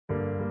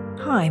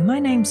Hi, my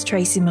name's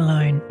Tracy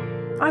Malone.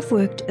 I've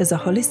worked as a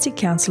holistic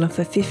counsellor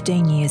for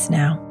 15 years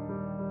now.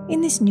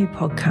 In this new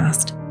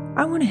podcast,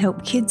 I want to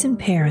help kids and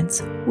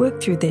parents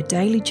work through their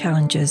daily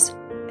challenges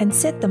and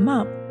set them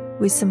up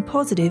with some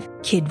positive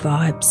kid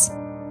vibes.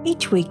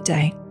 Each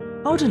weekday,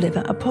 I'll deliver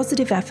a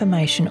positive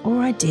affirmation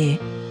or idea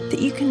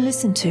that you can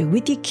listen to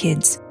with your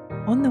kids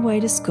on the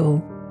way to school,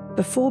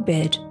 before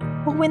bed,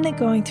 or when they're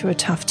going through a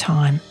tough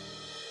time.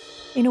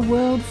 In a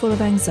world full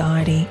of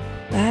anxiety,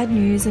 bad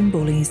news and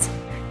bullies,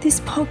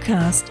 this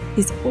podcast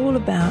is all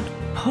about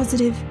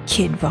positive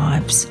kid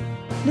vibes.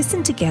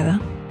 Listen together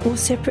or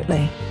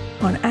separately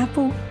on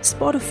Apple,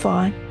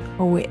 Spotify,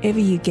 or wherever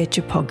you get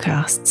your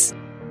podcasts.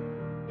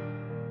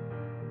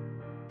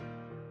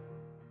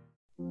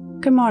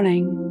 Good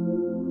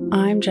morning.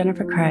 I'm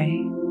Jennifer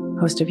Cray,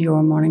 host of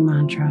Your Morning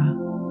Mantra.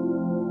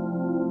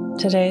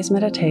 Today's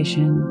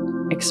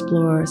meditation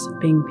explores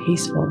being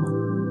peaceful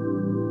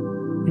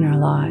in our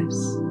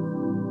lives,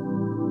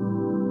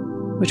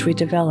 which we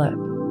develop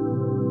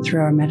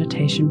through our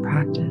meditation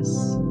practice.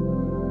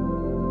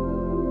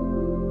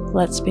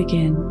 Let's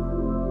begin.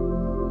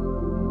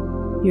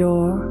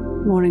 Your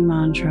morning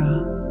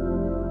mantra: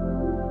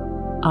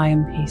 I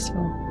am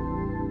peaceful.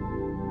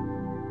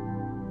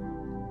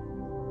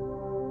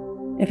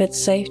 If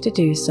it's safe to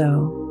do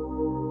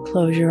so,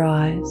 close your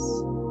eyes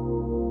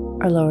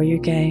or lower your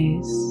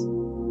gaze.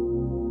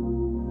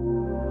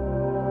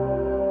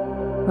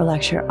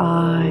 Relax your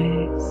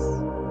eyes,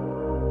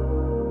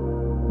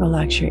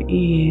 relax your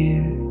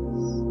ears,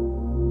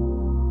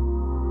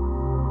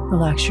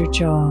 relax your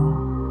jaw.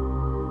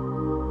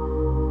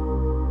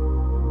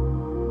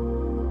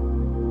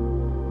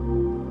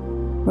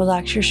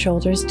 Relax your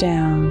shoulders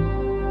down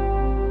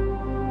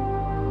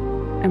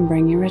and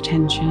bring your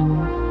attention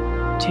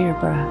to your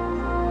breath.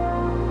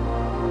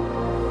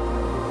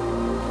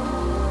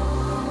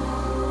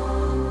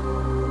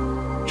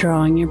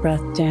 Drawing your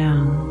breath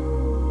down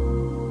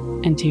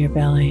into your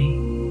belly.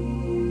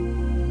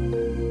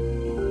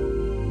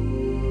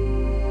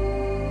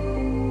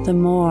 The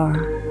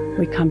more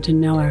we come to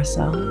know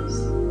ourselves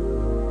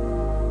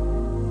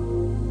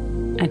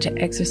and to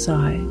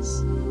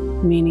exercise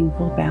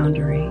meaningful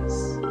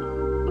boundaries,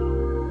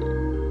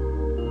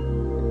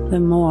 the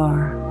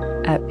more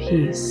at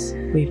peace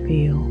we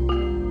feel.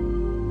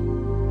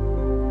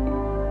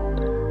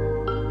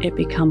 It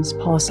becomes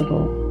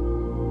possible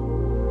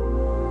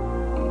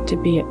to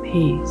be at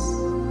peace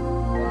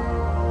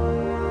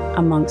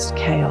amongst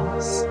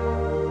chaos.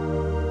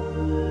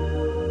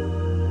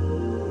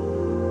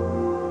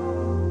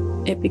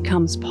 It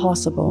becomes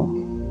possible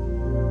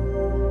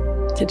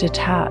to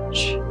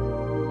detach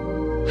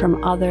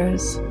from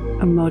others'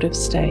 emotive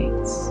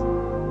states,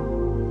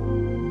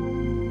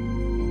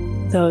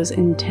 those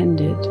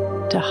intended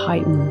to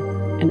heighten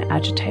and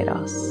agitate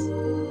us.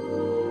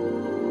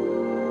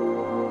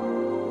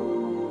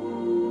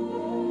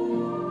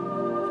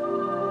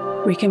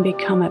 We can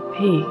become at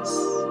peace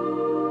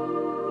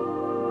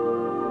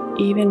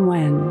even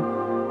when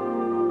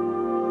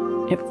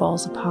it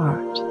falls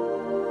apart.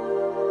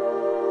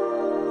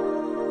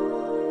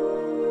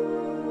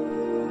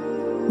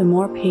 The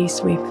more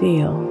peace we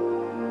feel,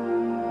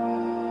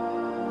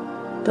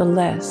 the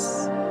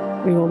less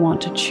we will want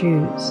to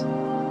choose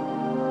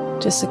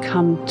to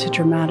succumb to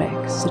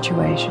dramatic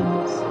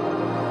situations.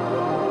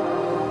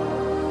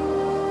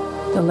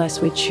 The less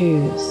we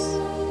choose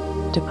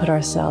to put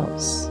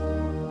ourselves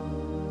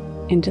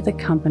into the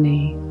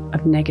company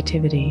of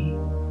negativity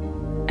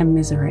and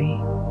misery.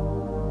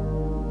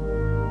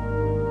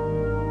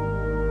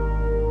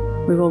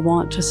 We will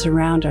want to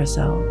surround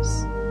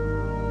ourselves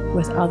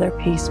with other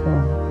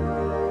peaceful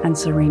and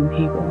serene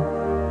people.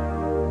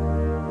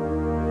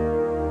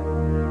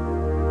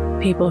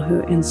 People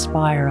who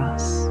inspire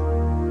us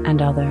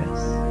and others.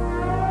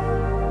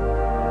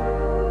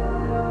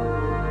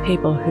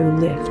 People who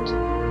lift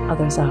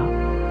others up.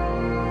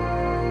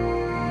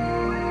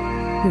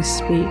 Who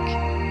speak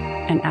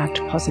and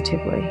act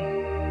positively.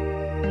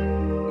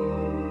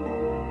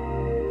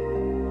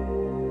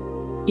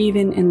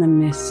 Even in the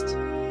midst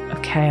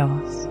of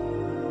chaos,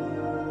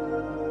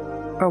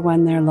 or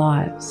when their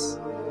lives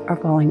are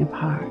falling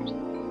apart.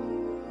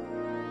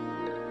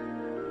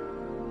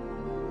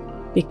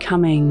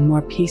 Becoming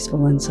more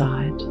peaceful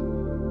inside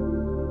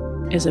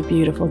is a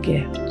beautiful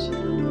gift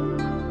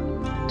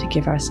to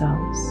give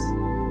ourselves.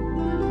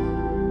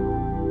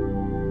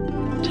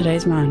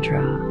 Today's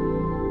mantra: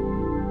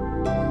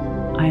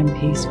 I am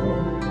peaceful.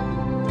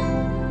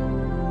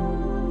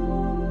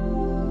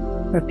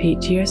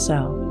 Repeat to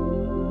yourself,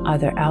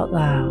 either out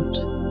loud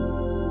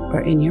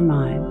or in your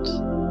mind,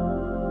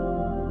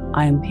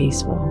 I am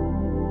peaceful.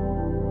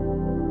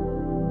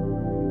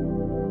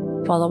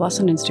 Follow us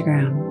on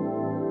Instagram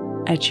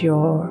at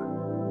Your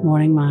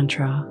Morning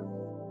Mantra